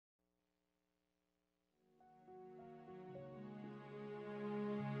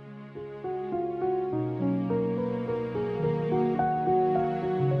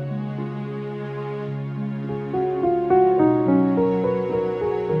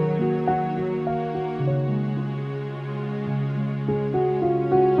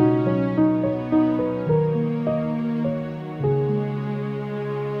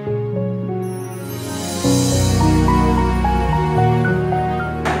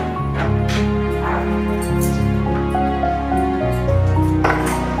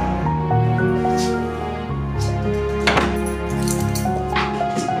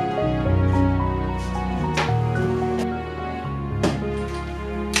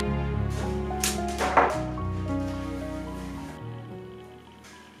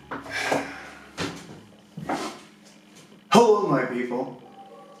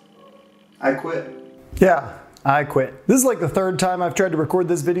I quit. Yeah, I quit. This is like the third time I've tried to record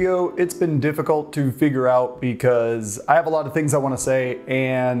this video. It's been difficult to figure out because I have a lot of things I want to say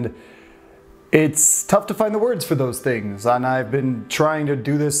and it's tough to find the words for those things. And I've been trying to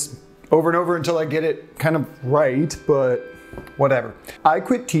do this over and over until I get it kind of right, but whatever. I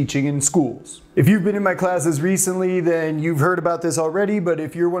quit teaching in schools. If you've been in my classes recently, then you've heard about this already, but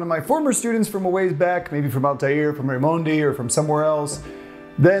if you're one of my former students from a ways back, maybe from Altair, from Raimondi, or from somewhere else,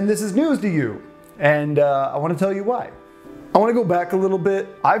 then this is news to you. And I want to tell you why. I want to go back a little bit.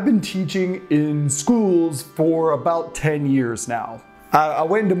 I've been teaching in schools for about 10 years now. I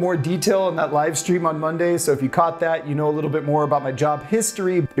went into more detail in that live stream on Monday, so if you caught that, you know a little bit more about my job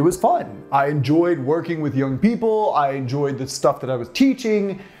history. It was fun. I enjoyed working with young people. I enjoyed the stuff that I was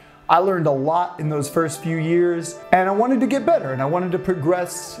teaching. I learned a lot in those first few years, and I wanted to get better, and I wanted to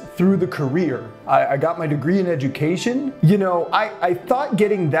progress through the career. I got my degree in education. You know, I thought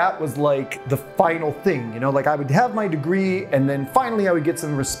getting that was like the final thing, you know, like I would have my degree, and then finally I would get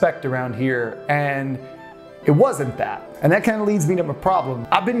some respect around here, and it wasn't that. And that kind of leads me to my problem.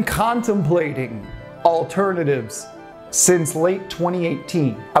 I've been contemplating alternatives since late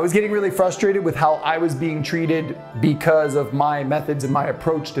 2018. I was getting really frustrated with how I was being treated because of my methods and my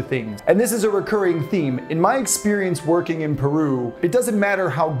approach to things. And this is a recurring theme. In my experience working in Peru, it doesn't matter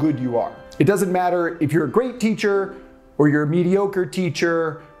how good you are. It doesn't matter if you're a great teacher, or you're a mediocre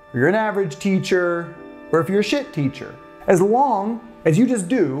teacher, or you're an average teacher, or if you're a shit teacher. As long as you just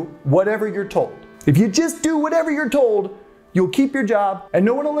do whatever you're told. If you just do whatever you're told, you'll keep your job and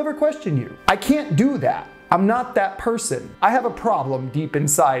no one will ever question you. I can't do that. I'm not that person. I have a problem deep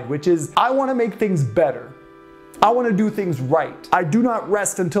inside, which is I want to make things better. I want to do things right. I do not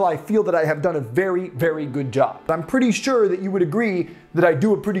rest until I feel that I have done a very, very good job. I'm pretty sure that you would agree that I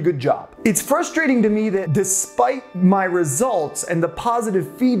do a pretty good job. It's frustrating to me that despite my results and the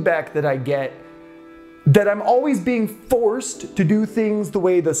positive feedback that I get, that I'm always being forced to do things the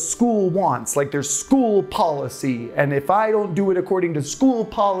way the school wants, like there's school policy, and if I don't do it according to school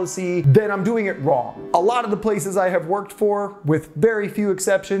policy, then I'm doing it wrong. A lot of the places I have worked for, with very few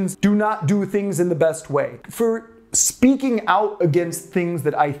exceptions, do not do things in the best way. For speaking out against things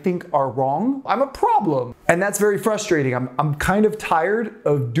that I think are wrong, I'm a problem. And that's very frustrating. I'm kind of tired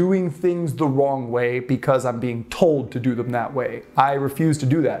of doing things the wrong way because I'm being told to do them that way. I refuse to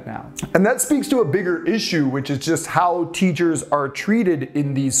do that now. And that speaks to a bigger issue, which is just how teachers are treated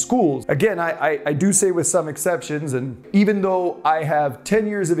in these schools. Again, I do say with some exceptions, and even though I have 10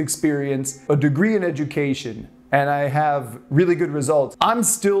 years of experience, a degree in education, and I have really good results, I'm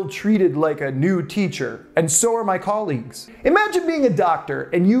still treated like a new teacher, and so are my colleagues. Imagine being a doctor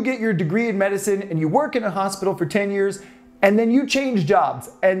and you get your degree in medicine and you work in a hospital for 10 years and then you change jobs,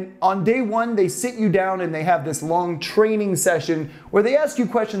 and on day one they sit you down and they have this long training session where they ask you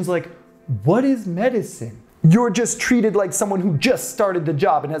questions like, what is medicine? You're just treated like someone who just started the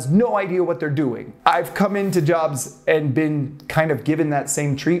job and has no idea what they're doing. I've come into jobs and been kind of given that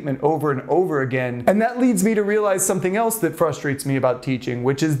same treatment over and over again. And that leads me to realize something else that frustrates me about teaching,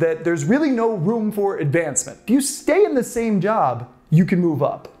 which is that there's really no room for advancement. If you stay in the same job, you can move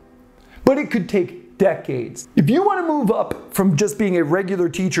up. But it could take decades. If you want to move up from just being a regular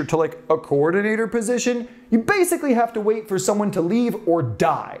teacher to like a coordinator position, you basically have to wait for someone to leave or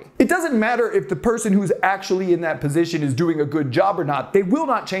die. It doesn't matter if the person who's actually in that position is doing a good job or not, they will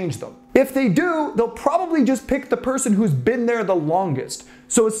not change them. If they do, they'll probably just pick the person who's been there the longest.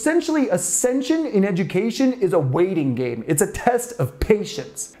 So essentially, ascension in education is a waiting game. It's a test of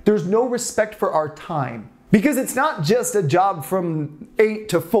patience. There's no respect for our time. Because it's not just a job from 8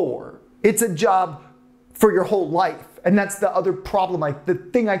 to 4. It's a job for your whole life. And that's the other problem. Like, the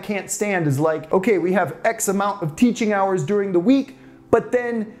thing I can't stand is like, okay, we have X amount of teaching hours during the week, but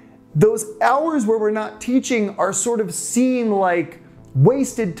then those hours where we're not teaching are sort of seen like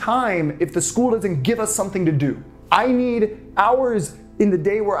wasted time if the school doesn't give us something to do. I need hours in the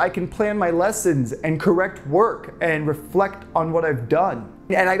day where I can plan my lessons and correct work and reflect on what I've done.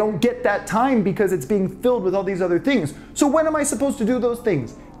 And I don't get that time because it's being filled with all these other things. So when am I supposed to do those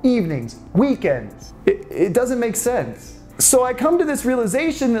things? Evenings, weekends. It doesn't make sense. So I come to this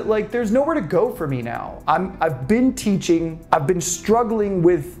realization that like there's nowhere to go for me now. I've been teaching, I've been struggling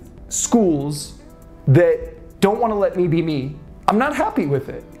with schools that don't want to let me be me. I'm not happy with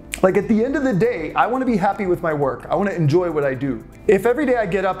it. Like at the end of the day, I want to be happy with my work. I want to enjoy what I do. If every day I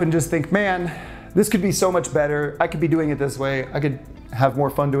get up and just think, man, this could be so much better. I could be doing it this way. I could have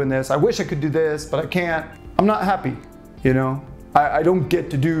more fun doing this. I wish I could do this, but I can't. I'm not happy, you know? I don't get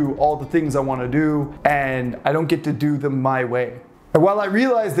to do all the things I want to do, and I don't get to do them my way. And while I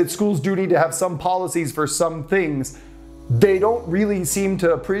realize that schools do need to have some policies for some things, they don't really seem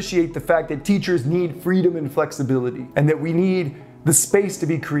to appreciate the fact that teachers need freedom and flexibility, and that we need the space to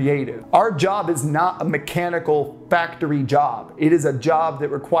be creative. Our job is not a mechanical factory job. It is a job that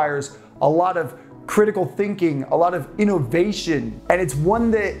requires a lot of critical thinking, a lot of innovation, and it's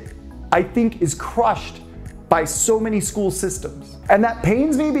one that I think is crushed by so many school systems. And that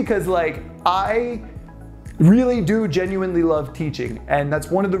pains me because I really do genuinely love teaching, and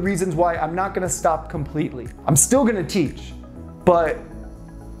that's one of the reasons why I'm not gonna stop completely. I'm still gonna teach, but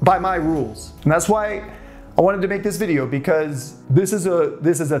by my rules. And that's why I wanted to make this video, because this is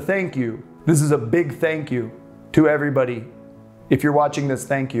a thank you. This is a big thank you to everybody. If you're watching this,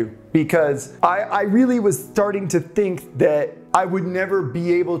 thank you. Because I really was starting to think that I would never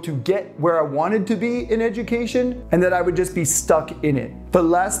be able to get where I wanted to be in education, and that I would just be stuck in it. The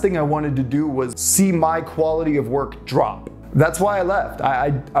last thing I wanted to do was see my quality of work drop. That's why I left.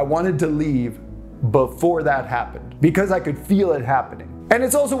 I wanted to leave before that happened, because I could feel it happening. And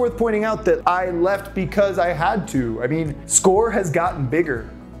it's also worth pointing out that I left because I had to. I mean, SCORE has gotten bigger.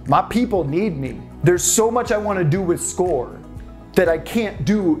 My people need me. There's so much I want to do with SCORE that I can't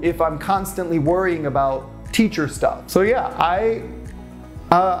do if I'm constantly worrying about teacher stuff. So yeah,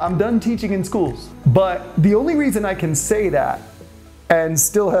 I'm done teaching in schools. But the only reason I can say that and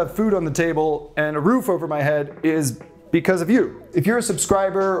still have food on the table and a roof over my head is because of you. If you're a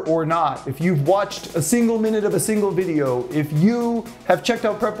subscriber or not, if you've watched a single minute of a single video, if you have checked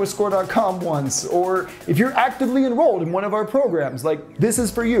out prepwithscore.com once, or if you're actively enrolled in one of our programs, this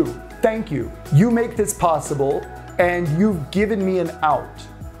is for you. Thank you. You make this possible, and you've given me an out.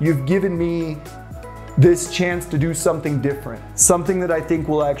 You've given me this chance to do something different, something that I think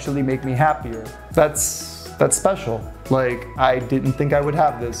will actually make me happier. That's special. I didn't think I would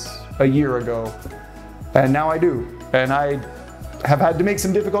have this a year ago, and now I do. And I have had to make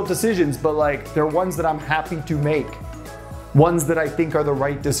some difficult decisions, but they're ones that I'm happy to make, ones that I think are the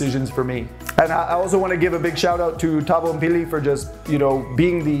right decisions for me. And I also want to give a big shout out to Tavo and Pili for just,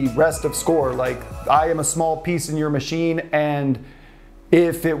 being the rest of SCORE. I am a small piece in your machine, and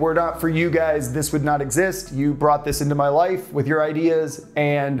if it were not for you guys, this would not exist. You brought this into my life with your ideas,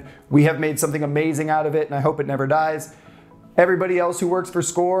 and we have made something amazing out of it, and I hope it never dies. Everybody else who works for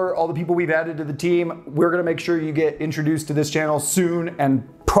SCORE, all the people we've added to the team, we're gonna make sure you get introduced to this channel soon and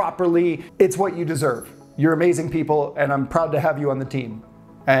properly. It's what you deserve. You're amazing people, and I'm proud to have you on the team.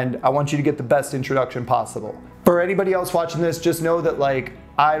 And I want you to get the best introduction possible. For anybody else watching this, just know that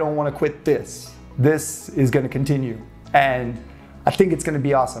I don't wanna quit this. This is gonna continue. And I think it's gonna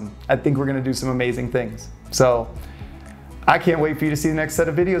be awesome. I think we're gonna do some amazing things. So I can't wait for you to see the next set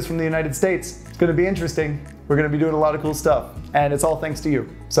of videos from the United States. It's gonna be interesting. We're gonna be doing a lot of cool stuff, and it's all thanks to you.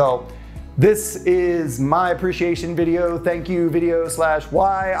 So this is my appreciation video. Thank you video /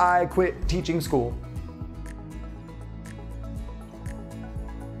 why I quit teaching school.